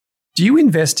Do you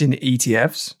invest in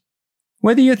ETFs?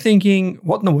 Whether you're thinking,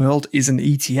 what in the world is an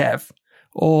ETF?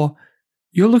 Or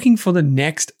you're looking for the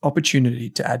next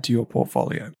opportunity to add to your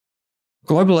portfolio,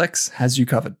 GlobalX has you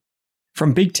covered.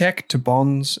 From big tech to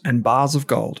bonds and bars of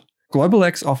gold,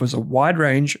 GlobalX offers a wide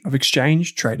range of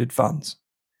exchange-traded funds.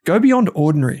 Go beyond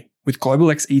ordinary with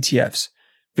GlobalX ETFs.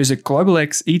 Visit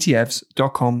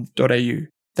globalxetfs.com.au.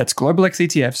 That's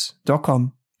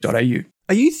globalxetfs.com.au.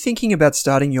 Are you thinking about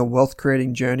starting your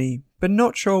wealth-creating journey, but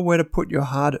not sure where to put your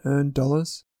hard-earned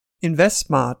dollars?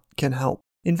 InvestSmart can help.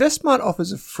 InvestSmart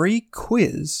offers a free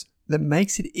quiz that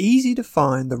makes it easy to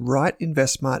find the right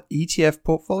InvestSmart ETF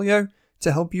portfolio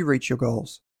to help you reach your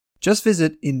goals. Just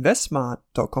visit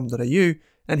investsmart.com.au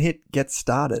and hit Get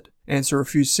Started. Answer a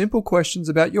few simple questions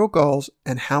about your goals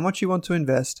and how much you want to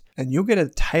invest, and you'll get a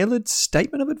tailored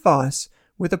statement of advice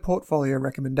with a portfolio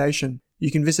recommendation. You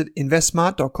can visit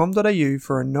investsmart.com.au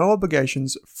for a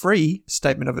no-obligations free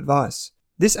statement of advice.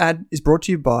 This ad is brought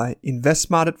to you by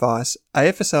InvestSmart Advice,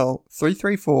 AFSL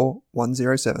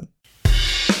 334107.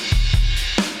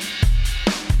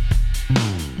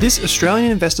 This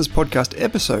Australian Investors Podcast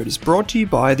episode is brought to you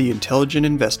by The Intelligent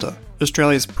Investor,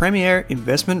 Australia's premier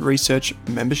investment research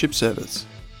membership service.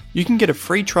 You can get a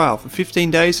free trial for 15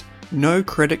 days, no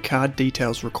credit card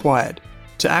details required.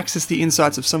 To access the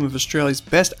insights of some of Australia's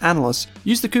best analysts,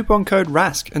 use the coupon code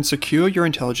RASK and secure your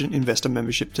Intelligent Investor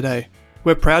membership today.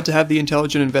 We're proud to have The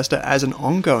Intelligent Investor as an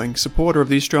ongoing supporter of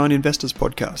the Australian Investors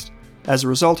Podcast. As a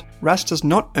result, RASK does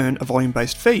not earn a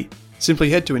volume-based fee. Simply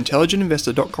head to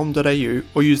intelligentinvestor.com.au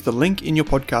or use the link in your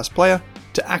podcast player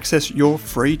to access your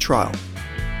free trial.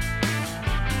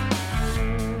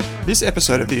 This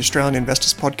episode of the Australian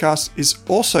Investors Podcast is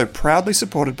also proudly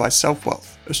supported by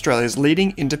Selfwealth, Australia's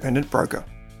leading independent broker.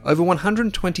 Over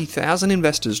 120,000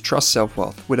 investors trust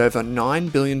Selfwealth with over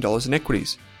 $9 billion in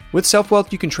equities. With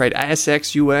Selfwealth, you can trade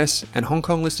ASX, US, and Hong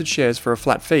Kong listed shares for a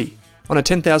flat fee. On a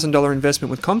 $10,000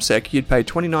 investment with CommSec, you'd pay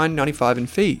 $29.95 in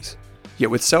fees. Yet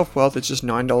with Selfwealth, it's just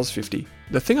 $9.50.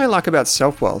 The thing I like about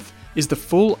Selfwealth is the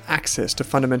full access to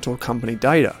fundamental company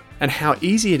data and how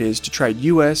easy it is to trade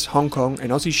US, Hong Kong,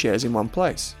 and Aussie shares in one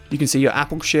place. You can see your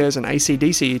Apple shares and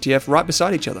ACDC ETF right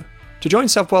beside each other. To join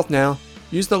Selfwealth now,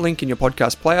 use the link in your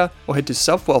podcast player or head to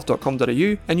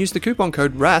selfwealth.com.au and use the coupon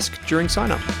code RASK during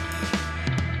sign-up.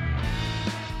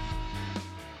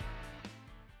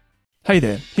 Hey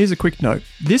there, here's a quick note.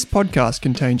 This podcast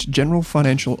contains general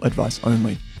financial advice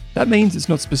only. That means it's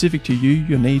not specific to you,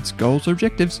 your needs, goals, or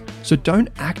objectives, so don't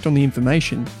act on the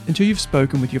information until you've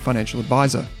spoken with your financial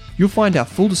advisor. You'll find our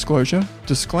full disclosure,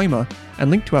 disclaimer, and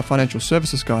link to our financial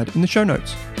services guide in the show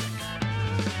notes.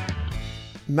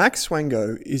 Max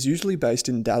Swango is usually based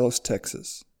in Dallas,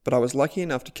 Texas, but I was lucky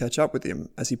enough to catch up with him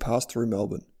as he passed through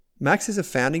Melbourne. Max is a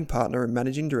founding partner and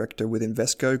managing director with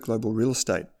Invesco Global Real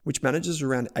Estate, which manages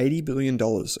around $80 billion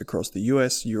across the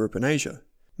US, Europe, and Asia.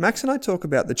 Max and I talk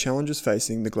about the challenges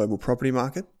facing the global property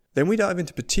market. Then we dive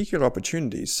into particular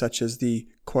opportunities such as the,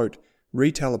 quote,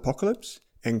 retail apocalypse,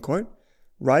 end quote,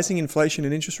 rising inflation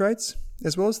and interest rates,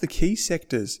 as well as the key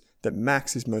sectors that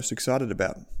Max is most excited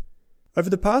about. Over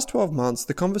the past 12 months,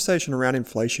 the conversation around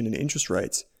inflation and interest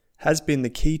rates has been the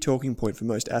key talking point for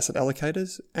most asset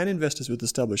allocators and investors with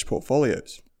established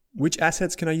portfolios. Which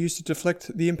assets can I use to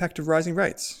deflect the impact of rising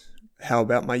rates? How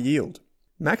about my yield?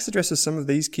 Max addresses some of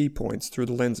these key points through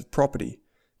the lens of property,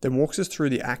 then walks us through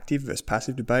the active versus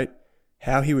passive debate,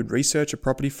 how he would research a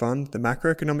property fund, the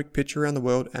macroeconomic picture around the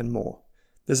world, and more.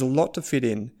 There's a lot to fit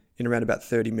in around about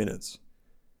 30 minutes.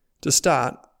 To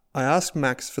start, I asked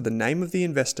Max for the name of the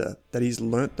investor that he's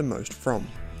learnt the most from.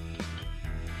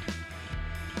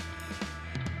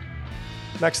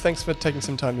 Max, thanks for taking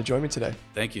some time to join me today.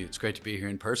 Thank you. It's great to be here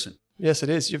in person. Yes, it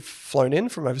is. You've flown in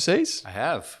from overseas? I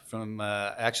have.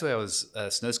 Actually, I was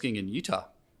snow skiing in Utah.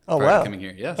 Oh, wow. Coming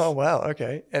here, yes. Oh, wow.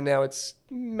 Okay. And now it's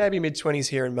maybe mid-20s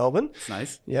here in Melbourne. It's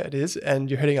nice. Yeah, it is. And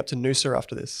you're heading up to Noosa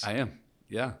after this. I am.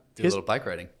 Yeah. Do a little bike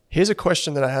riding. Here's a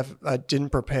question that I didn't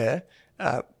prepare.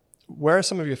 Where are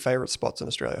some of your favorite spots in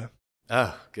Australia?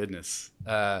 Oh, goodness.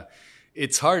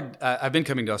 It's hard. I've been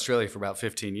coming to Australia for about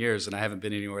 15 years, and I haven't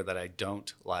been anywhere that I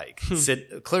don't like.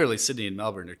 Clearly, Sydney and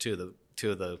Melbourne are two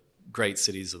of the great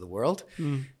cities of the world.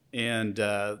 And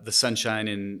the sunshine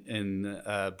in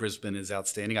Brisbane is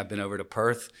outstanding. I've been over to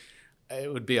Perth.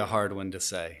 It would be a hard one to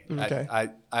say. Okay.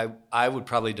 I would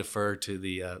probably defer to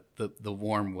the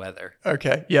warm weather.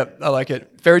 Okay. Yep. I like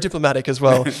it. Very diplomatic as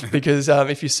well, because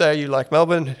if you say you like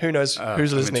Melbourne, who knows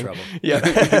who's listening? I'm in trouble.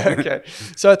 Yeah. Okay.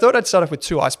 So I thought I'd start off with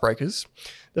two icebreakers.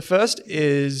 The first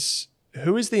is,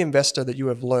 who is the investor that you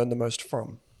have learned the most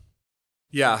from?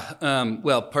 Yeah.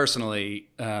 Well, personally,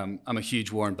 I'm a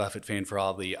huge Warren Buffett fan for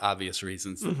all the obvious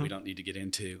reasons that we don't need to get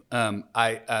into.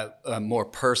 More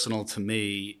personal to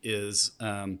me is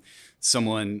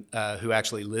someone who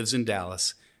actually lives in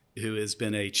Dallas, who has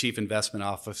been a chief investment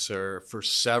officer for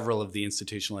several of the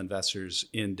institutional investors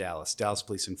in Dallas, Dallas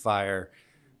Police and Fire,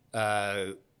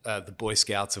 the Boy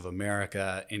Scouts of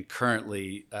America, and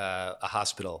currently a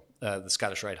hospital, the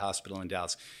Scottish Rite Hospital in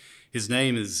Dallas. His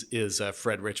name is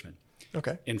Fred Richmond.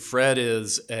 Okay. And Fred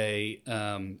is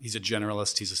he's a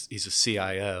generalist. He's a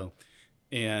CIO,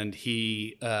 and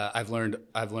I've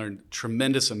learned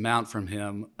tremendous amount from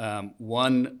him.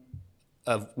 One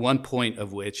point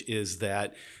of which is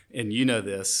that, and you know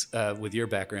this with your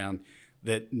background,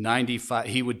 that 95.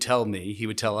 He would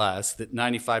tell us that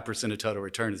 95% of total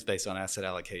return is based on asset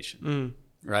allocation,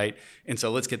 right? And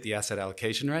so let's get the asset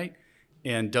allocation right,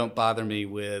 and don't bother me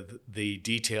with the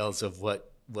details of what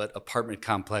apartment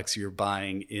complex you're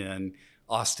buying in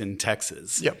Austin,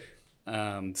 Texas. Yep.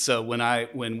 So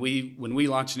when we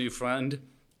launch a new fund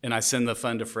and I send the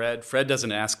fund to Fred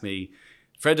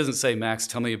doesn't say, Max,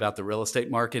 tell me about the real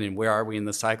estate market and where are we in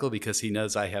the cycle, because he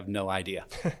knows I have no idea,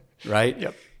 right?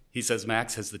 Yep. He says,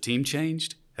 Max, has the team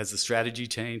changed? Has the strategy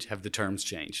changed? Have the terms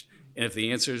changed? And if the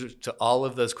answer to all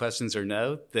of those questions are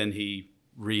no, then he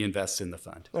reinvests in the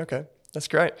fund. Okay, that's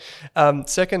great.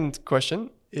 Second question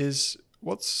is,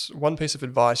 what's one piece of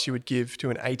advice you would give to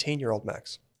an 18-year-old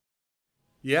Max?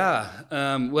 Yeah.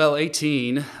 Well,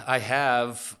 18, I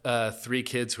have 3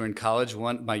 kids who are in college,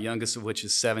 my youngest of which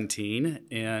is 17.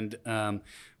 And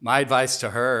my advice to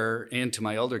her and to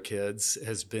my older kids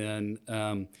has been,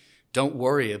 don't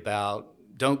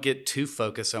get too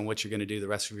focused on what you're going to do the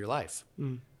rest of your life,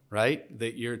 right?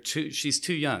 She's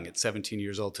too young at 17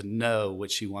 years old to know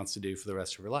what she wants to do for the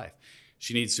rest of her life.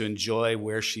 She needs to enjoy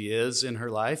where she is in her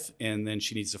life, and then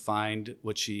she needs to find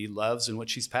what she loves and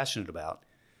what she's passionate about.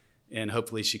 And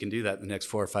hopefully she can do that in the next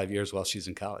 4 or 5 years while she's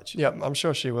in college. Yeah, I'm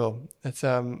sure she will. It's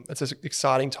an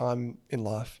exciting time in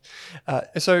life.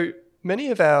 So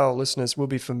many of our listeners will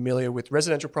be familiar with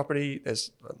residential property. There's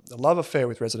a love affair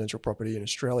with residential property in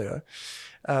Australia.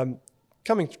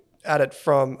 Coming at it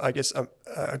from, I guess,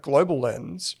 a global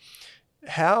lens,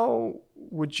 how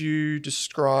would you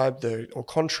describe or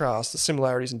contrast the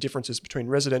similarities and differences between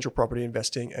residential property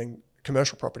investing and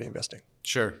commercial property investing?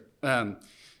 Sure.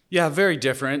 Yeah, very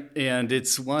different. And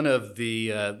it's one of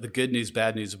the good news,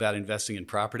 bad news about investing in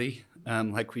property,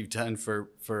 like we've done for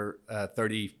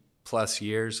 30 plus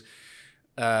years,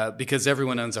 because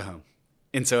everyone owns a home.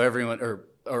 And so everyone,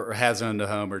 or has owned a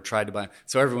home or tried to buy.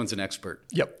 So everyone's an expert.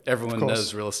 Yep. Everyone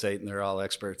knows real estate and they're all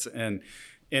experts. And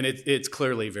it's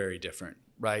clearly very different,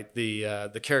 right?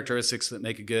 The characteristics that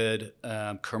make a good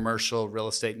commercial real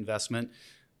estate investment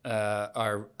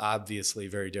are obviously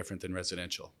very different than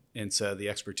residential. And so the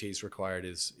expertise required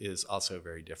is also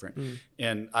very different.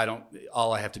 And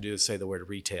all I have to do is say the word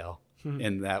retail,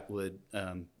 and that would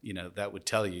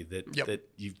tell you that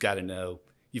you've got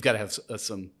to have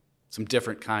some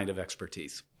different kind of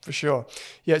expertise. For sure.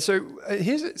 Yeah. So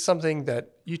here's something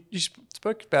that you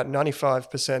spoke about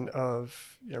 95%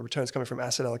 of returns coming from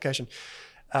asset allocation.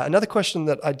 Another question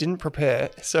that I didn't prepare,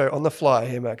 so on the fly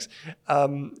here, Max.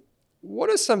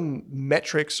 What are some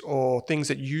metrics or things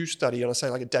that you study on, say,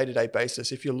 like a day-to-day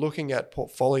basis? If you're looking at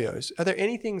portfolios, are there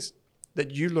any things that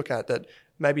you look at that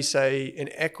maybe, say, an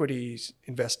equities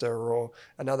investor or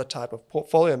another type of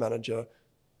portfolio manager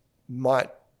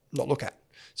might not look at?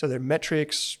 So there are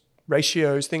metrics,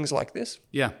 ratios, things like this?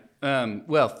 Yeah.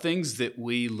 Well, things that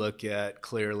we look at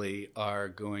clearly are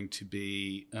going to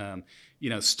be,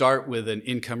 start with an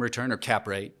income return or cap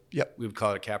rate. Yep. We would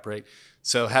call it a cap rate.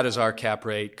 So how does our cap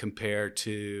rate compare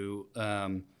to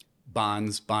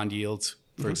bonds, bond yields,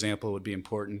 for example, would be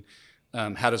important.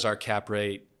 How does our cap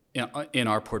rate in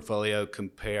our portfolio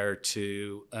compare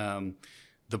to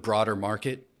the broader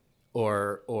market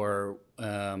or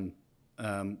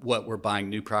what we're buying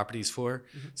new properties for?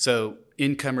 So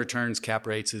income returns, cap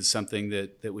rates is something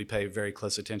that we pay very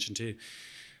close attention to.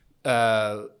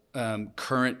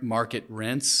 Current market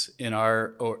rents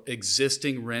or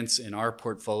existing rents in our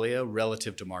portfolio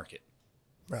relative to market.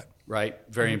 Right.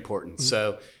 Very important.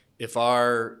 So if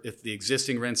the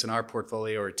existing rents in our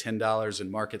portfolio are $10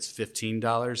 and market's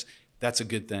 $15, that's a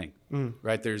good thing.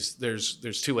 Right. There's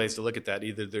 2 ways to look at that.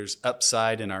 Either there's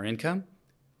upside in our income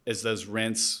as those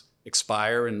rents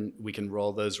expire and we can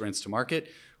roll those rents to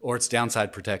market, or it's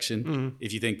downside protection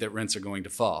if you think that rents are going to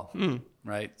fall,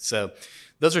 right? So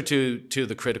those are two of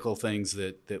the critical things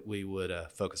that we would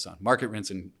focus on: market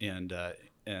rents and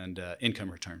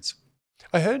income returns.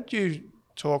 I heard you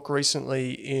talk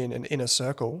recently in an inner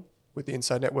circle with the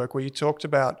Inside Network where you talked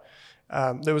about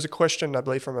There was a question, I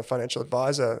believe, from a financial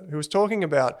advisor who was talking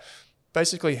about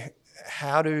basically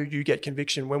how do you get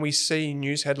conviction when we see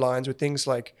news headlines with things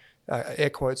like, air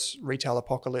quotes, retail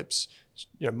apocalypse,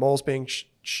 malls being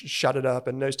shuttered up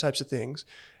and those types of things.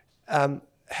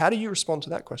 How do you respond to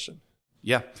that question?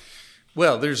 Yeah.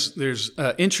 Well, there's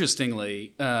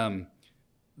interestingly,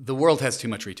 the world has too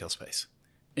much retail space.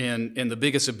 And the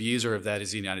biggest abuser of that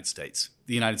is the United States.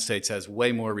 The United States has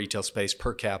way more retail space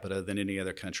per capita than any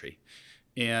other country.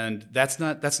 And that's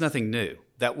nothing new.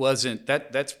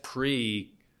 That's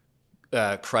pre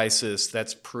crisis,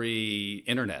 that's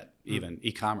pre-internet, even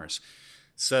e-commerce.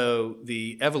 So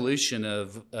the evolution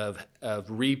of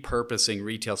repurposing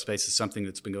retail space is something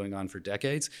that's been going on for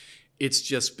decades. It's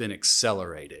just been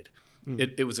accelerated.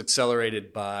 It was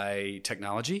accelerated by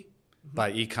technology,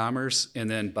 by e-commerce, and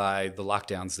then by the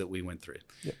lockdowns that we went through.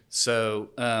 Yeah.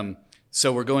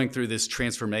 So we're going through this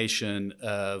transformation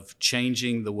of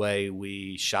changing the way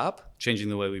we shop, changing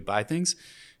the way we buy things,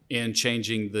 and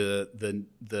changing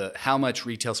the how much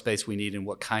retail space we need and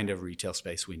what kind of retail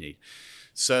space we need.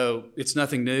 So it's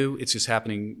nothing new. It's just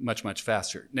happening much, much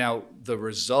faster. Now, the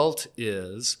result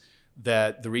is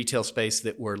that the retail space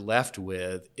that we're left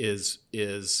with is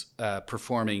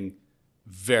performing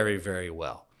very, very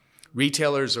well.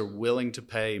 Retailers are willing to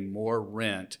pay more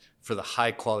rent for the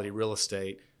high quality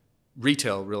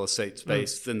retail real estate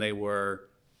space than they were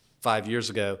 5 years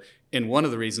ago. And one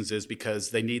of the reasons is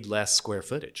because they need less square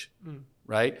footage,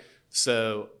 right?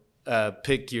 So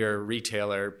pick your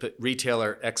retailer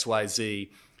XYZ.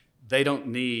 They don't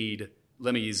need,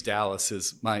 let me use Dallas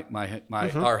as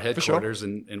our headquarters, sure,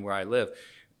 and where I live.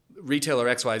 Retailer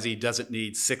XYZ doesn't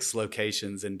need 6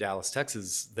 locations in Dallas,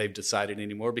 Texas, they've decided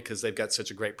anymore, because they've got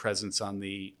such a great presence on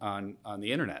the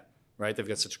internet, right? They've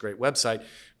got such a great website.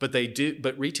 But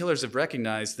retailers have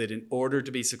recognized that in order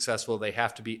to be successful, they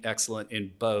have to be excellent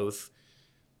in both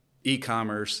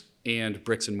e-commerce and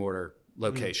bricks and mortar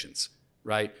locations,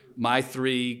 right? My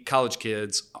 3 college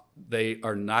kids, they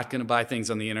are not going to buy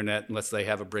things on the internet unless they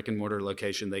have a brick and mortar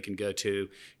location they can go to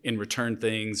and return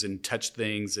things and touch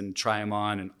things and try them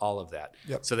on and all of that.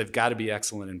 Yep. So they've got to be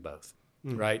excellent in both,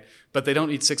 right? But they don't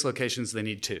need 6 locations, they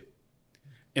need 2.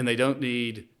 And they don't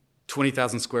need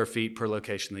 20,000 square feet per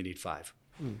location, they need 5.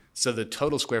 So the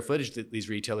total square footage that these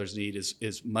retailers need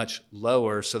is much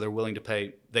lower, so they're willing to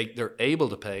pay, they're able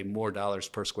to pay more dollars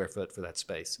per square foot for that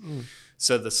space.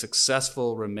 So the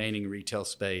successful remaining retail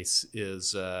space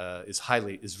is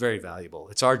very valuable.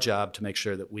 It's our job to make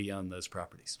sure that we own those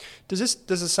properties. Does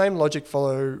the same logic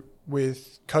follow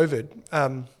with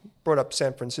COVID? Brought up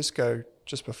San Francisco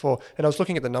just before, and I was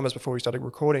looking at the numbers before we started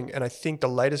recording, and I think the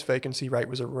latest vacancy rate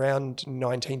was around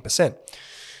 19%,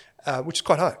 which is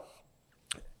quite high.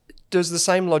 Does the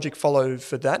same logic follow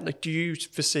for that? Like, do you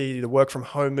foresee the work from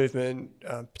home movement,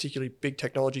 particularly big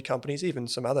technology companies, even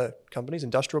some other companies,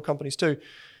 industrial companies too,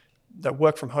 that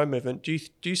work from home movement? Do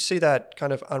you see that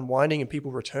kind of unwinding and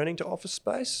people returning to office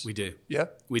space? We do. Yeah,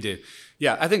 we do.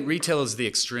 Yeah, I think retail is the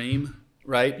extreme,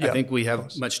 right? Yeah, I think we have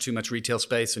too much retail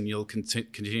space, and you'll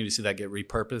continue to see that get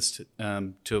repurposed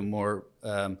to a more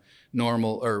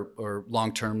normal or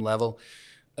long-term level.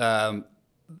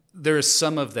 There is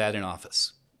some of that in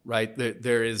office. Right,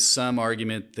 there is some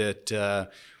argument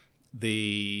that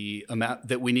the amount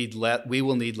that we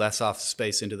will need less office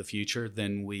space into the future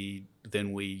than we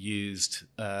used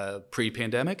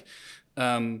pre-pandemic.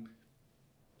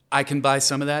 I can buy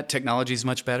some of that. Technology is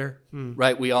much better,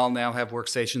 right? We all now have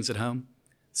workstations at home,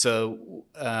 so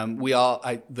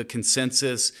the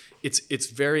consensus. It's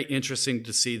very interesting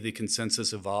to see the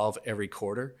consensus evolve every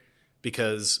quarter,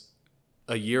 because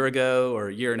a year ago or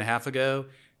a year and a half ago,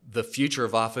 the future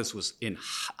of office was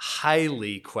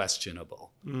highly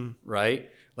questionable,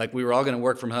 right? Like, we were all going to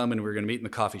work from home and we were going to meet in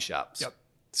the coffee shops. Yep.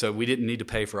 So we didn't need to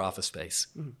pay for office space,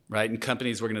 right? And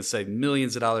companies were going to save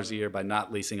millions of dollars a year by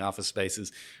not leasing office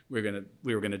spaces. We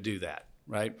were going to do that,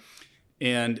 right?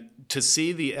 And to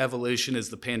see the evolution as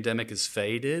the pandemic has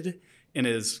faded, and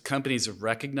as companies have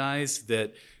recognized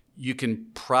that you can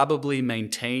probably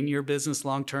maintain your business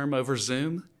long-term over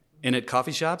Zoom and at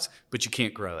coffee shops, but you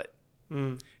can't grow it.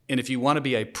 And if you want to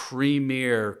be a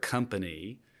premier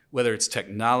company, whether it's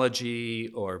technology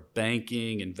or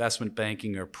banking, investment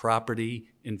banking, or property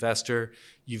investor,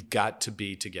 you've got to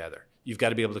be together. You've got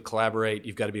to be able to collaborate.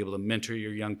 You've got to be able to mentor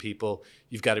your young people.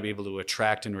 You've got to be able to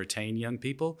attract and retain young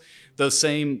people. Those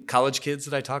same college kids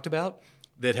that I talked about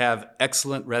that have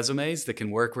excellent resumes that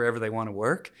can work wherever they want to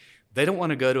work, they don't want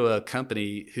to go to a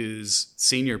company whose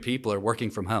senior people are working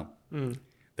from home.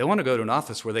 They want to go to an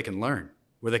office where they can learn,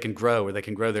 where they can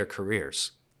grow their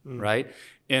careers, right?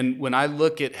 And when I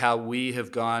look at how we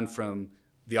have gone from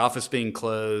the office being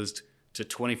closed to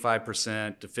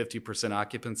 25% to 50%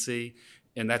 occupancy.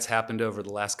 And that's happened over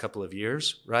the last couple of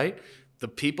years, right? The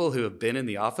people who have been in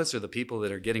the office are the people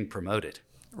that are getting promoted.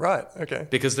 Right. Okay.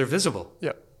 Because they're visible.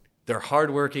 Yeah. They're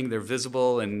hardworking, they're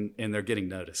visible, and they're getting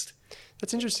noticed.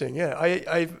 That's interesting.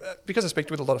 Yeah. Because I speak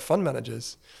with a lot of fund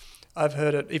managers, I've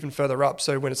heard it even further up.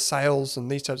 So when it's sales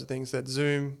and these types of things, that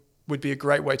Zoom would be a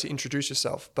great way to introduce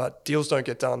yourself, but deals don't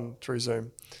get done through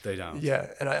Zoom. They don't. Yeah.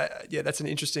 And that's an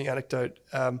interesting anecdote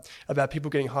about people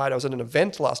getting hired. I was at an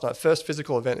event last night, first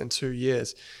physical event in 2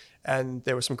 years. And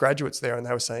there were some graduates there and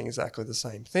they were saying exactly the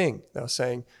same thing. They were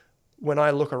saying, when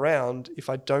I look around, if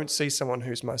I don't see someone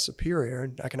who's my superior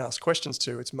and I can ask questions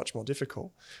to, it's much more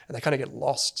difficult. And they kind of get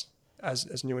lost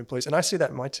as new employees. And I see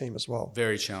that in my team as well.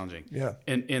 Very challenging. Yeah.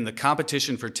 And the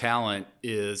competition for talent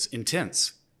is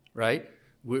intense, right?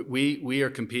 We are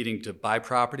competing to buy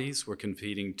properties. We're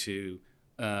competing to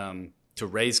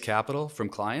raise capital from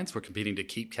clients. We're competing to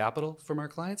keep capital from our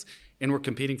clients. And we're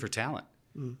competing for talent.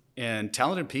 Mm. And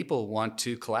talented people want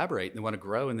to collaborate. They want to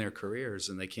grow in their careers,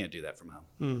 and they can't do that from home.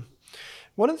 Mm.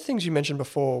 One of the things you mentioned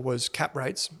before was cap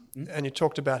rates. And you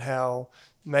talked about how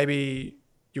maybe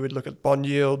you would look at bond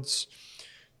yields.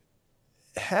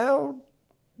 How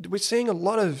we're seeing a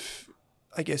lot of,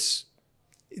 I guess,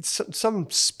 it's some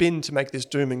spin to make this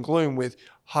doom and gloom with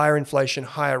higher inflation,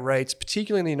 higher rates,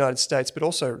 particularly in the United States, but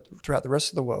also throughout the rest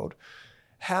of the world.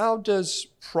 How does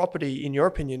property, in your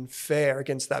opinion, fare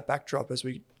against that backdrop as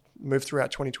we move throughout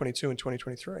 2022 and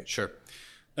 2023? Sure.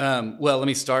 Well, let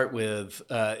me start with,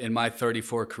 in my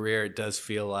 34 career, it does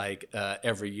feel like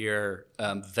every year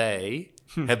they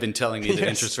have been telling me that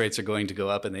interest rates are going to go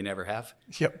up, and they never have.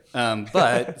 Yep.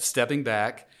 But stepping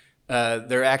back,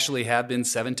 there actually have been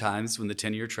 7 times when the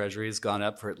 10-year Treasury has gone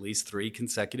up for at least 3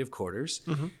 consecutive quarters.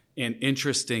 Mm-hmm. And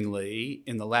interestingly,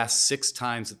 in the last 6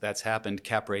 times that that's happened,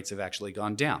 cap rates have actually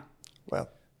gone down. Wow.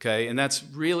 Okay. And that's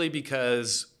really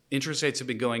because interest rates have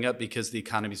been going up because the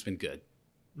economy's been good,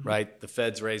 mm-hmm. right? The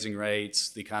Fed's raising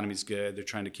rates, the economy's good. They're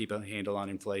trying to keep a handle on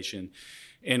inflation.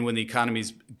 And when the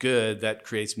economy's good, that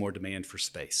creates more demand for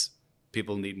space.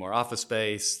 People need more office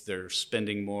space. They're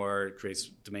spending more. It creates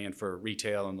demand for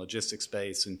retail and logistics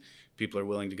space. And people are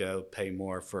willing to go pay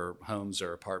more for homes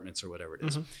or apartments or whatever it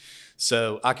is. Mm-hmm.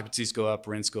 So occupancies go up,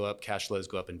 rents go up, cash flows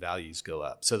go up, and values go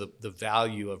up. So the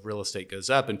value of real estate goes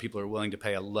up, and people are willing to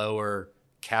pay a lower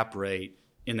cap rate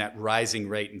in that rising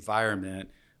rate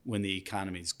environment when the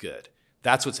economy's good.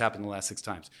 That's what's happened the last 6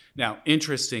 times. Now,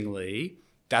 interestingly,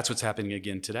 that's what's happening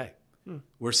again today.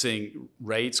 We're seeing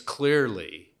rates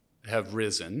clearly have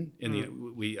risen. In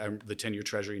the 10-year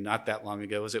Treasury not that long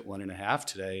ago was at 1.5.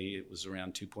 Today it was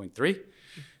around 2.3.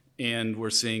 And we're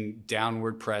seeing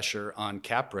downward pressure on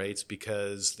cap rates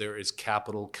because there is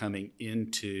capital coming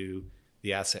into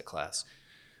the asset class.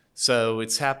 So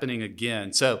it's happening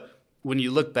again. So when you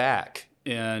look back,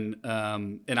 and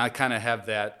I kind of have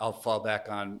that, I'll fall back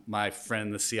on my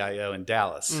friend, the CIO in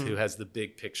Dallas, who has the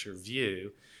big picture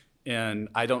view. And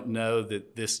I don't know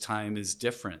that this time is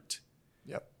different.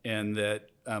 Yep. And that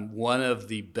one of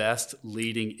the best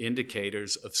leading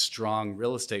indicators of strong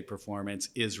real estate performance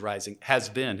has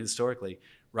been historically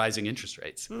rising interest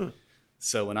rates.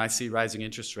 So when I see rising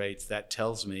interest rates, that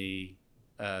tells me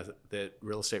that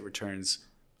real estate returns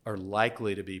are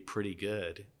likely to be pretty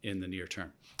good in the near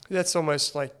term. That's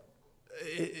almost like,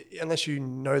 unless you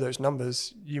know those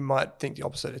numbers, you might think the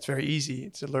opposite. It's very easy.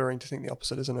 It's alluring to think the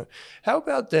opposite, isn't it? How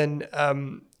about then,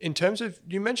 in terms of,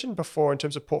 you mentioned before in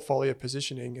terms of portfolio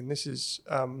positioning, and this is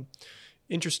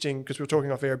interesting because we were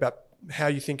talking off air about how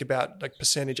you think about like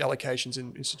percentage allocations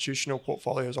in institutional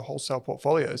portfolios or wholesale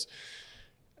portfolios.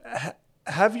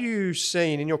 Have you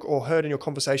seen or heard in your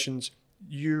conversations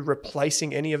you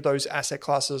replacing any of those asset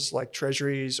classes like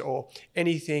treasuries or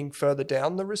anything further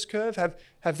down the risk curve?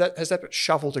 Has that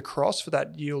shoveled across for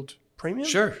that yield premium?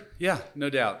 Sure. Yeah, no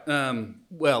doubt.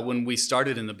 Well, when we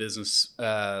started in the business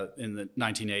in the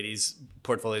 1980s,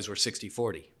 portfolios were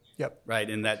 60-40. Yep. Right.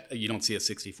 And that you don't see a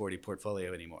 60-40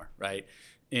 portfolio anymore. Right.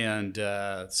 And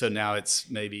so now it's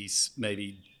maybe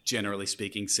generally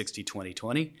speaking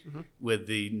 60-20-20 with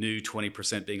the new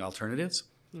 20% being alternatives.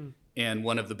 And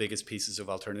one of the biggest pieces of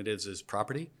alternatives is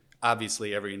property.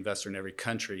 Obviously, every investor in every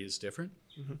country is different.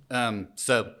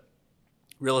 So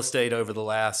real estate over the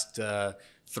last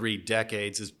 3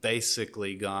 decades has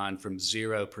basically gone from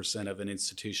 0% of an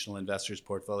institutional investor's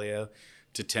portfolio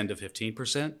to 10 to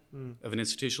 15% of an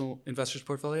institutional investor's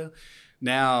portfolio.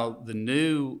 Now, the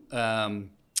new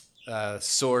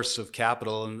source of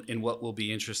capital and what will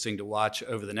be interesting to watch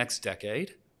over the next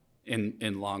decade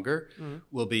and longer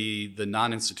will be the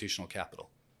non-institutional capital.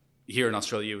 Here in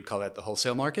Australia, you would call that the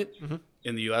wholesale market.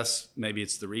 In the US, maybe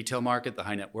it's the retail market, the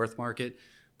high net worth market.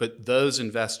 But those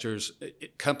investors,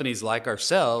 companies like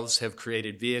ourselves, have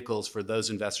created vehicles for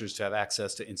those investors to have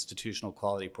access to institutional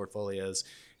quality portfolios.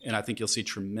 And I think you'll see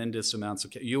tremendous amounts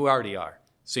of, you already are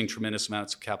seeing tremendous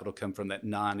amounts of capital come from that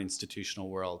non-institutional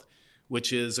world,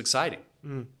 which is exciting.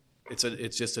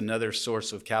 It's just another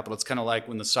source of capital. It's kind of like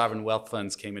when the sovereign wealth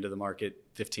funds came into the market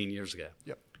 15 years ago.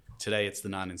 Yep. Today, it's the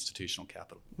non-institutional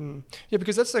capital. Yeah,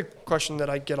 because that's the question that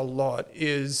I get a lot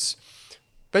is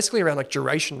basically around like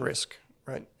duration risk,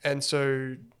 right? And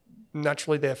so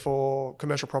naturally, therefore,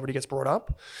 commercial property gets brought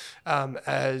up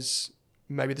as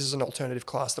maybe this is an alternative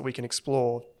class that we can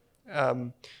explore.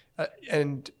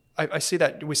 And I see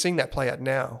that we're seeing that play out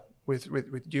now with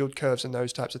yield curves and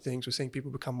those types of things. We're seeing people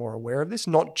become more aware of this,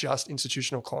 not just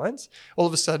institutional clients. All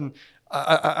of a sudden,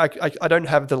 I don't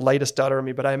have the latest data on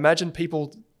me, but I imagine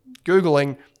people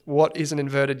Googling what is an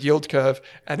inverted yield curve,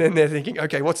 and then they're thinking,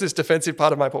 okay, what's this defensive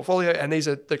part of my portfolio? And these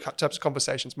are the types of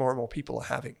conversations more and more people are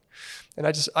having. And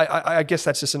I guess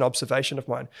that's just an observation of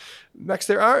mine. Max,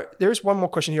 there is one more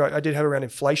question here I did have around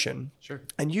inflation. Sure.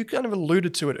 And you kind of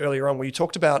alluded to it earlier on, where you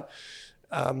talked about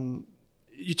the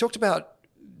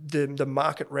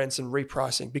market rents and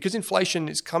repricing, because inflation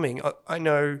is coming. I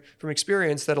know from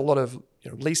experience that a lot of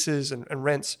leases and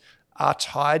rents are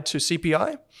tied to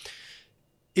CPI.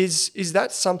 Is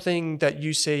that something that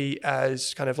you see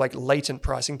as kind of like latent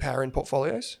pricing power in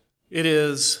portfolios? It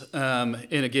is, and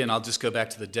again, I'll just go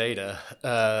back to the data.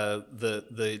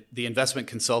 The investment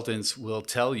consultants will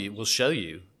show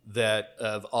you that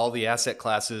of all the asset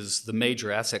classes, the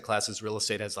major asset classes, real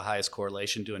estate has the highest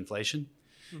correlation to inflation.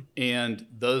 And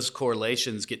those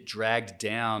correlations get dragged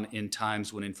down in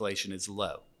times when inflation is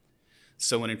low.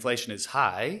 So when inflation is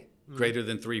high, greater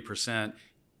than 3%,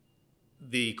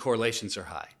 the correlations are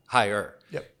higher.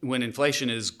 Yep. When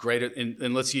inflation is greater,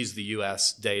 and let's use the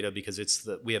U.S. data because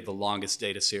we have the longest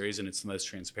data series and it's the most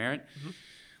transparent.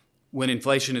 When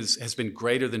inflation has been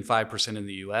greater than 5% in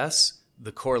the U.S.,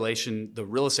 the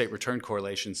real estate return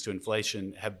correlations to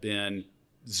inflation have been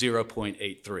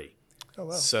 0.83. Oh,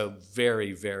 wow. So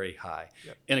very, very high.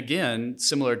 Yep. And again,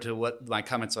 similar to what my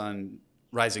comments on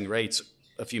rising rates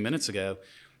a few minutes ago,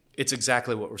 it's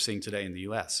exactly what we're seeing today in the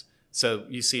U.S. So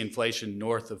you see inflation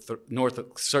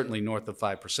certainly north of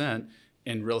 5%,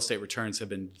 and real estate returns have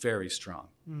been very strong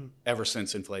ever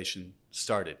since inflation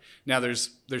started. Now, there's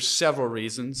several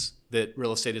reasons that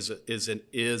real estate is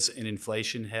an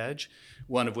inflation hedge.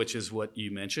 One of which is what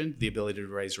you mentioned, the ability to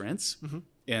raise rents,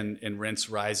 and rents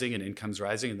rising and incomes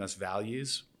rising, and thus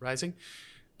values rising.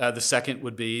 The second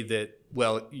would be that,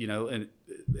 and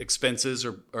expenses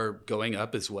are going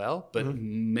up as well, but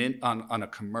on a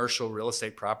commercial real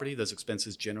estate property, those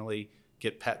expenses generally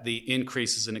the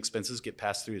increases in expenses get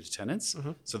passed through to tenants,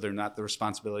 so they're not the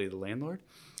responsibility of the landlord.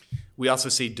 We also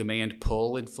see demand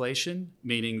pull inflation,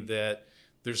 meaning that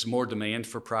there's more demand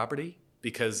for property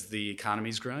because the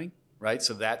economy's growing, right?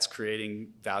 So that's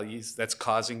creating values, that's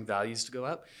causing values to go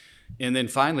up. And then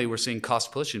finally, we're seeing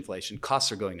cost push inflation.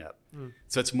 Costs are going up.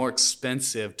 So it's more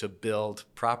expensive to build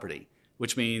property,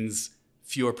 which means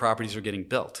fewer properties are getting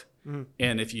built.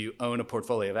 And if you own a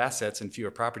portfolio of assets and fewer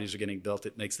properties are getting built,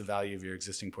 it makes the value of your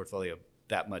existing portfolio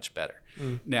that much better.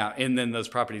 Now, and then those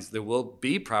properties, there will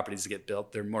be properties that get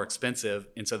built, they're more expensive,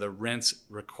 and so the rents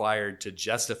required to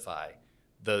justify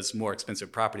those more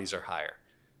expensive properties are higher,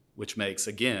 which makes,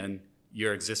 again,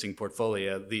 your existing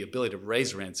portfolio, the ability to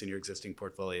raise rents in your existing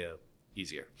portfolio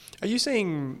easier. Are you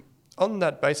seeing, on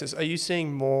that basis,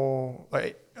 more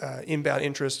inbound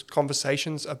interest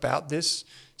conversations about this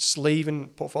sleeve in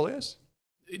portfolios?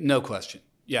 No question.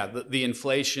 Yeah, the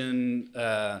inflation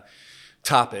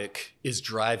topic is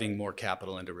driving more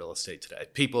capital into real estate today.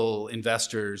 People,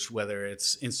 investors, whether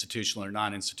it's institutional or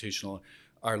non-institutional,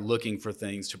 are looking for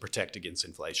things to protect against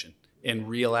inflation. And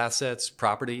real assets,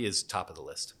 property is top of the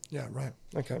list. Yeah, right.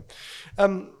 Okay.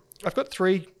 I've got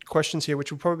 3 questions here,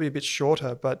 which will probably be a bit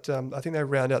shorter, but I think they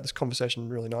round out this conversation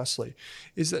really nicely.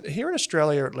 Is that here in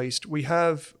Australia, at least, we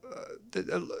have,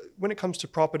 when it comes to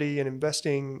property and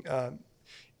investing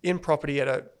in property at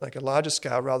a larger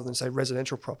scale rather than, say,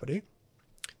 residential property,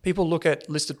 people look at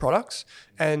listed products,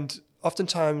 and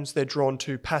oftentimes they're drawn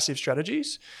to passive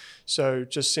strategies. So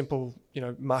just simple,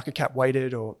 market cap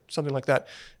weighted or something like that,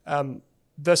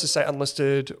 versus say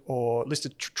unlisted or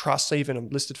listed trusts, even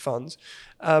and listed funds.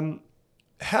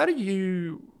 How do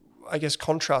you,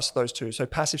 contrast those two? So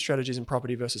passive strategies in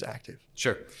property versus active.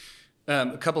 Sure.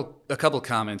 A couple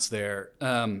comments there.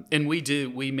 And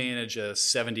we manage a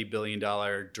 $70 billion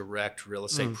direct real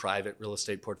estate, private real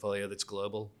estate portfolio that's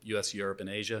global, US, Europe, and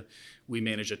Asia. We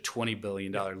manage a $20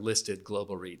 billion listed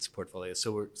global REITs portfolio.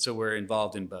 So we're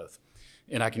involved in both.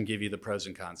 and I can give you the pros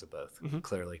and cons of both,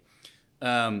 clearly.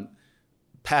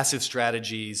 Passive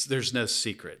strategies, there's no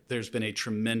secret. There's been a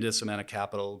tremendous amount of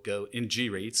capital go in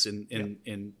G-REITs,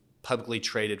 in publicly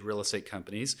traded real estate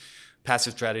companies.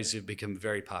 Passive strategies have become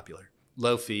very popular.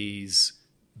 Low fees,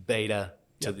 beta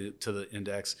to the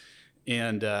index,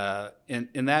 and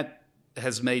that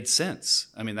has made sense.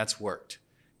 I mean, that's worked.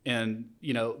 And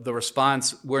the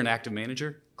response, we're an active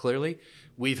manager, clearly.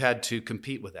 We've had to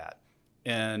compete with that.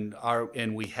 And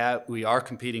we are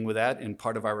competing with that, and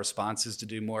part of our response is to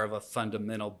do more of a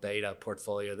fundamental beta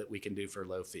portfolio that we can do for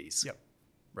low fees. Yep.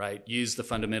 Right? Use the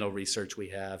fundamental research we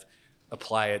have,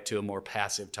 apply it to a more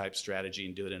passive type strategy,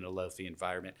 and do it in a low fee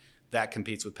environment. That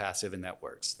competes with passive, and that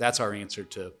works. That's our answer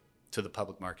to the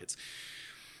public markets.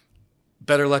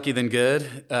 Better lucky than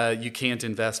good. You can't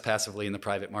invest passively in the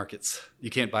private markets. You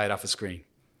can't buy it off a screen.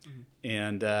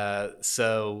 And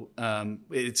so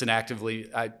it's an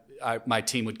actively. My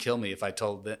team would kill me if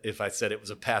I said it was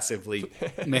a passively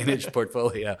managed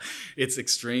portfolio. It's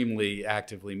extremely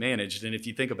actively managed, and if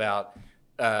you think about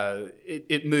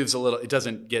it moves a little. It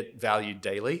doesn't get valued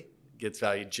daily. It gets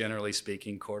valued, generally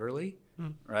speaking, quarterly.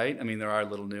 Right? I mean, there are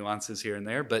little nuances here and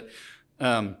there, but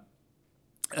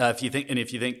if you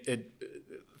think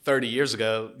 30 years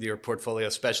ago, your portfolio,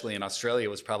 especially in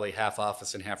Australia, was probably half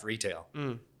office and half retail,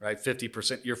 right?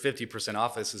 50%, your 50%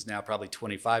 office is now probably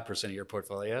 25% of your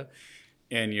portfolio.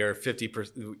 And your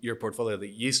portfolio that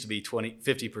used to be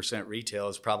 50% retail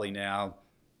is probably now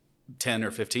 10 or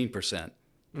 15%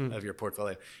 of your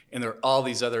portfolio. And there are all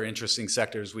these other interesting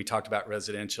sectors. We talked about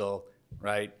residential,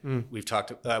 right?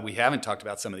 We haven't talked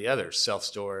about some of the others: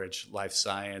 self-storage, life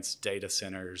science, data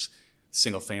centers,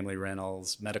 single-family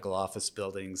rentals, medical office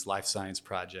buildings, life science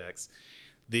projects.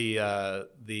 The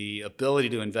ability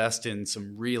to invest in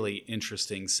some really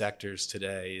interesting sectors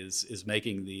today is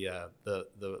making the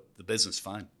business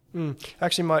fun.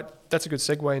 Actually, that's a good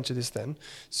segue into this then.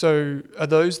 So are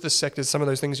those the sectors, some of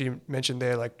those things you mentioned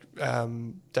there, like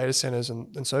data centers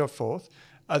and so forth,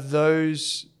 are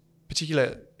those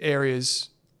particular areas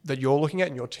that you're looking at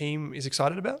and your team is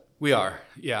excited about? We are,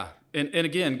 yeah. And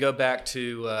again, go back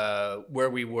to where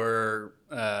we were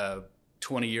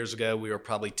 20 years ago. We were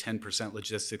probably 10%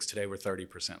 logistics. Today, we're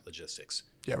 30% logistics.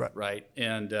 Yeah, right. Right.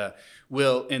 And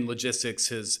logistics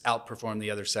has outperformed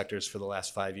the other sectors for the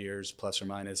last 5 years, plus or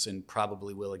minus, and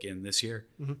probably will again this year,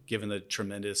 given the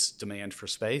tremendous demand for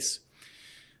space.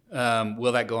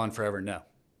 Will that go on forever? No.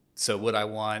 So would I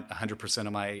want 100%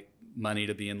 of my money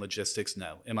to be in logistics?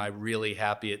 No. Am I really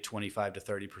happy at 25 to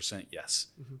 30%? Yes.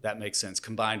 That makes sense,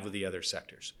 combined with the other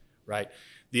sectors, right?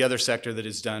 The other sector that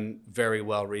has done very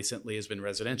well recently has been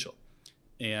residential.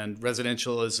 And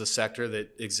residential is a sector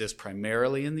that exists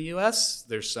primarily in the U.S.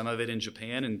 There's some of it in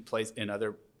Japan and in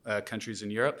other countries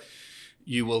in Europe.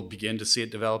 You will begin to see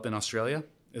it develop in Australia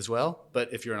as well.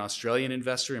 But if you're an Australian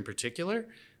investor in particular,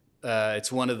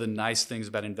 it's one of the nice things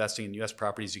about investing in U.S.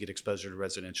 properties. You get exposure to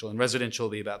residential, and residential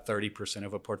will be about 30%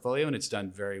 of a portfolio, and it's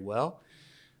done very well.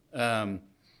 An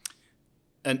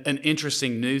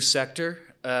interesting new sector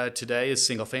today is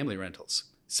single-family rentals.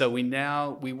 So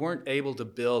we weren't able to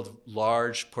build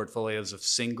large portfolios of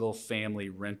single-family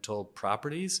rental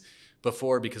properties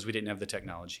before because we didn't have the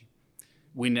technology.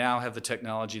 We now have the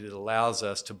technology that allows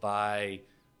us to buy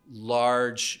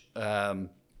large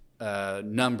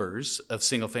numbers of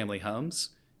single-family homes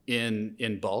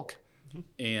in bulk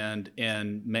and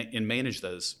manage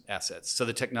those assets. So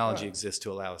the technology exists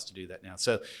to allow us to do that now.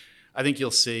 So I think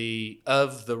you'll see,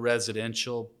 of the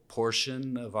residential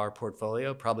portion of our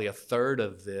portfolio, probably a third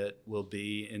of it will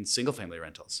be in single-family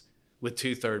rentals, with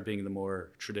 2/3 being the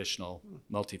more traditional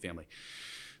multifamily.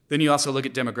 Then you also look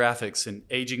at demographics, and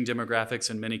aging demographics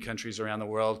in many countries around the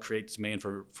world creates demand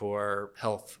for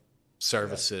health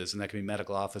services, and that can be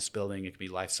medical office building, it can be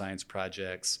life science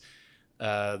projects.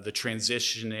 The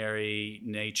transitionary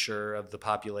nature of the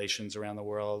populations around the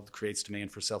world creates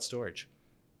demand for self-storage,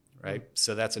 right?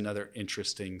 So that's another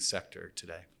interesting sector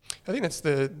today. I think that's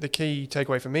the key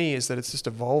takeaway for me, is that it's just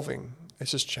evolving.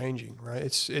 It's just changing, right?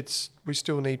 It's we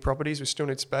still need properties, we still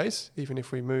need space. Even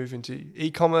if we move into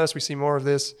e-commerce, we see more of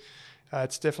this.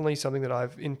 It's definitely something that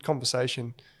I've, in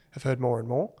conversation, have heard more and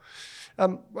more.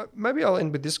 Maybe I'll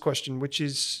end with this question, which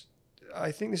is,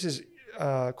 I think this is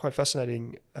quite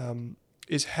fascinating,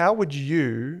 is how would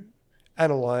you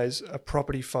analyze a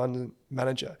property fund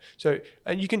manager? So,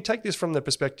 and you can take this from the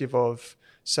perspective of,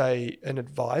 say, an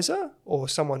advisor or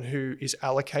someone who is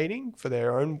allocating for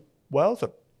their own wealth,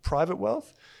 or private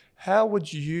wealth. What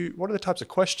are the types of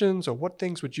questions, or what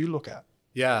things would you look at?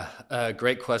 Yeah,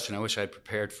 great question. I wish I had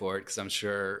prepared for it, because I'm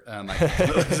sure I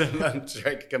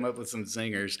could come up with some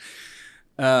zingers.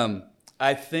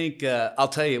 I think I'll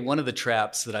tell you one of the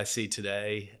traps that I see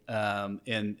today,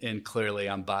 and clearly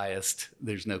I'm biased.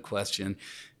 There's no question.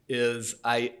 Is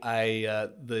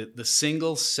the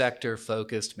single sector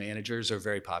focused managers are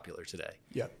very popular today.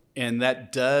 Yeah. And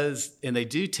they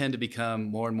do tend to become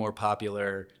more and more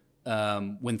popular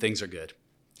when things are good,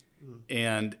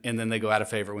 and then they go out of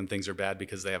favor when things are bad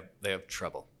because they have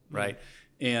trouble, right?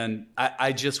 And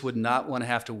I just would not want to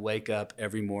have to wake up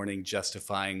every morning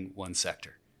justifying one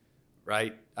sector,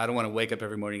 right? I don't want to wake up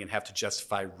every morning and have to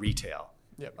justify retail.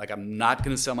 Yep. Like I'm not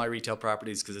going to sell my retail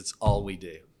properties because it's all we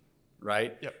do,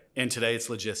 right? Yep. And today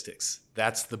it's logistics.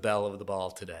 That's the bell of the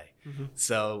ball today.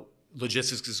 So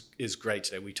logistics is great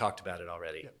today. We talked about it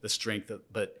already. Yep. The strength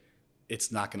but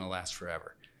it's not going to last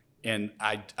forever. And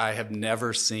I have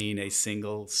never seen a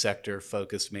single sector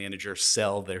focused manager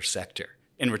sell their sector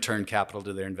and return capital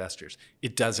to their investors.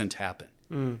 It doesn't happen.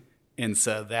 And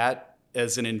so that,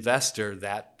 as an investor,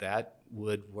 that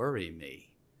would worry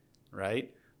me,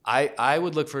 right? I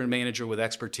would look for a manager with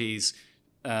expertise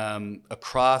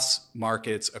across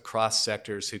markets, across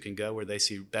sectors, who can go where they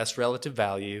see best relative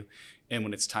value. And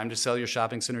when it's time to sell your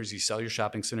shopping centers, you sell your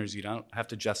shopping centers. You don't have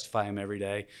to justify them every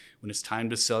day. When it's time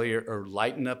to sell or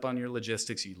lighten up on your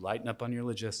logistics, you lighten up on your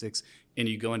logistics, and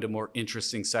you go into more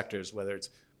interesting sectors, whether it's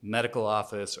medical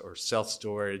office or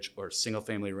self-storage or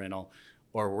single-family rental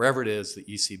or wherever it is that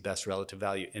you see best relative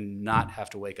value, and not have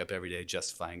to wake up every day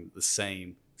justifying the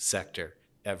same sector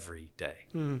every day.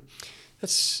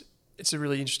 It's a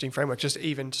really interesting framework, just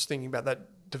thinking about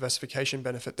that diversification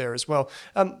benefit there as well.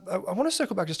 I want to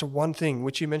circle back just to one thing,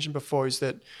 which you mentioned before, is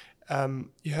that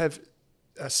you have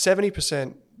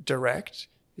 70% direct,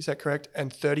 is that correct?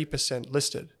 And 30%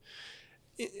 listed.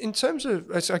 In terms of,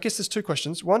 I guess there's two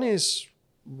questions. One is,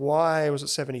 why was it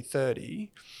 70-30?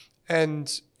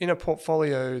 And in a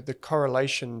portfolio, the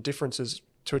correlation differences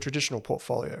to a traditional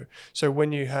portfolio. So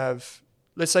when you have,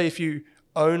 let's say if you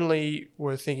only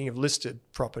were thinking of listed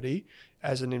property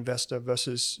as an investor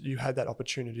versus you had that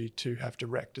opportunity to have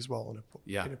direct as well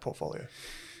in a portfolio.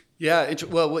 Yeah,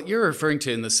 well, what you're referring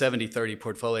to in the 70-30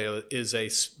 portfolio is a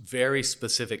very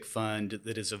specific fund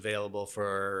that is available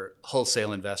for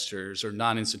wholesale investors or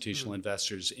non-institutional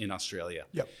investors in Australia.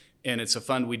 Yep. And it's a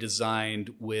fund we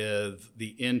designed with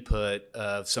the input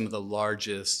of some of the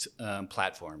largest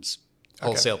platforms,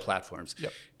 wholesale platforms.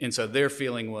 Yep. And so their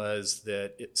feeling was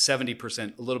that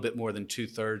 70%, a little bit more than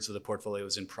 2/3 of the portfolio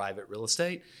is in private real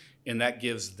estate. And that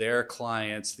gives their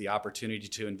clients the opportunity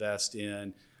to invest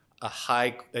in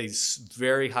a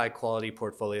very high quality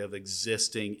portfolio of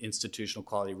existing institutional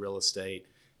quality real estate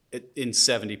in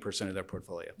 70% of their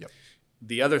portfolio. Yep.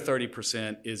 The other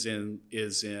 30% is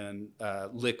in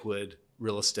liquid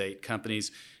real estate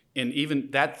companies, and even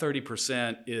that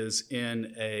 30% is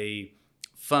in a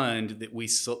fund that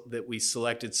we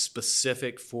selected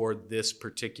specific for this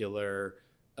particular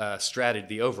strategy,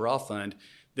 the overall fund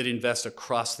that invests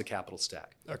across the capital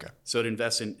stack. Okay. So it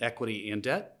invests in equity and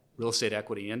debt, real estate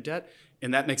equity and debt,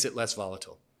 and that makes it less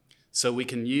volatile. So we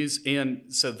can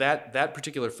so that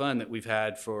particular fund that we've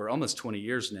had for almost 20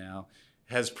 years now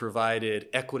has provided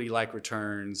equity-like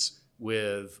returns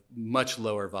with much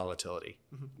lower volatility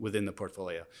within the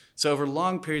portfolio. So over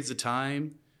long periods of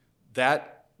time,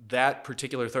 that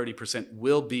particular 30%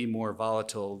 will be more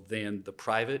volatile than the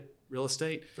private real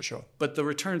estate. For sure. But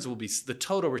the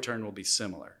total return will be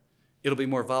similar. It'll be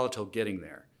more volatile getting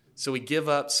there. So we give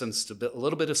up a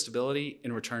little bit of stability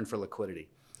in return for liquidity.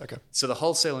 Okay. So the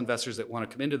wholesale investors that want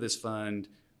to come into this fund,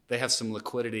 they have some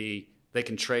liquidity. They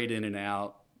can trade in and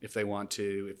out if they want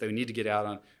to. If they need to get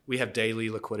out we have daily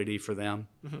liquidity for them,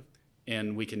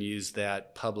 and we can use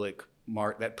that public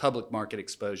market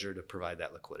exposure to provide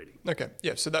that liquidity. Okay.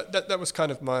 Yeah. So that was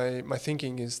kind of my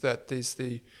thinking, is that there's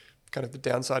the kind of the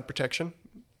downside protection,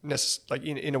 like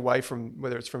in a way, from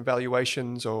whether it's from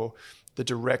valuations or the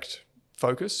direct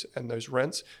focus and those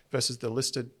rents versus the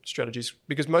listed strategies.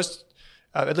 Because most,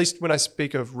 at least when I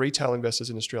speak of retail investors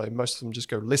in Australia, most of them just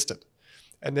go listed,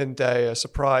 and then they are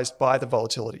surprised by the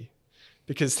volatility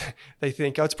because they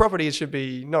think, it's property, it should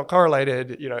be not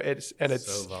correlated, it's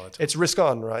so volatile. It's risk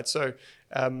on, right? So,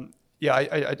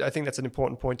 I think that's an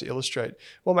important point to illustrate.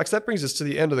 Well, Max, that brings us to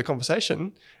the end of the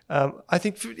conversation. I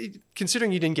think,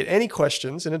 considering you didn't get any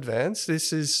questions in advance,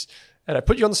 and I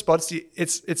put you on the spot.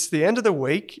 It's the end of the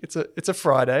week. It's a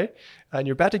Friday, and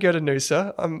you're about to go to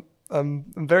Noosa. I'm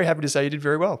very happy to say you did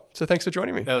very well. So thanks for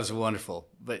joining me. That was wonderful,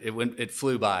 but it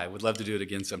flew by. Would love to do it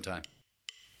again sometime.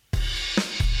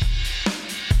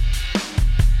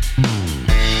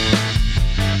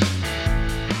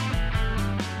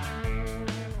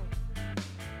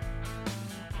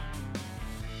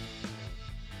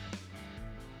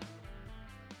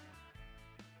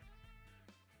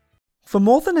 For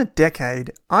more than a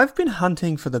decade, I've been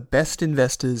hunting for the best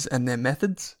investors and their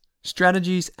methods,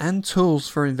 strategies, and tools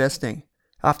for investing.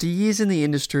 After years in the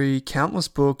industry, countless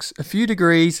books, a few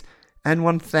degrees, and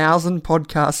 1,000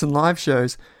 podcasts and live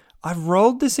shows, I've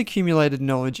rolled this accumulated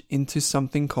knowledge into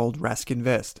something called Rask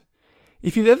Invest.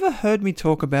 If you've ever heard me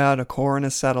talk about a core and a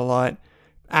satellite,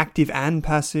 active and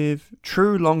passive,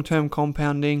 true long-term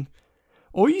compounding,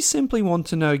 or you simply want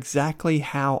to know exactly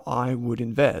how I would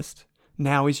invest,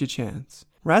 now is your chance.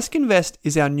 Rask Invest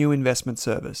is our new investment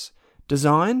service,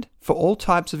 designed for all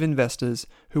types of investors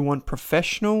who want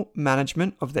professional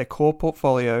management of their core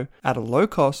portfolio at a low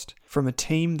cost from a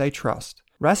team they trust.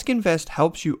 Rask Invest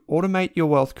helps you automate your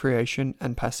wealth creation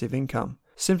and passive income.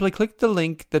 Simply click the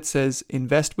link that says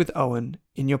Invest with Owen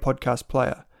in your podcast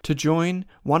player to join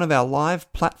one of our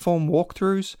live platform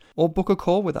walkthroughs or book a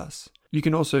call with us. You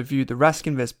can also view the Rask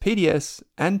Invest PDS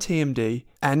and TMD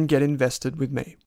and get invested with me.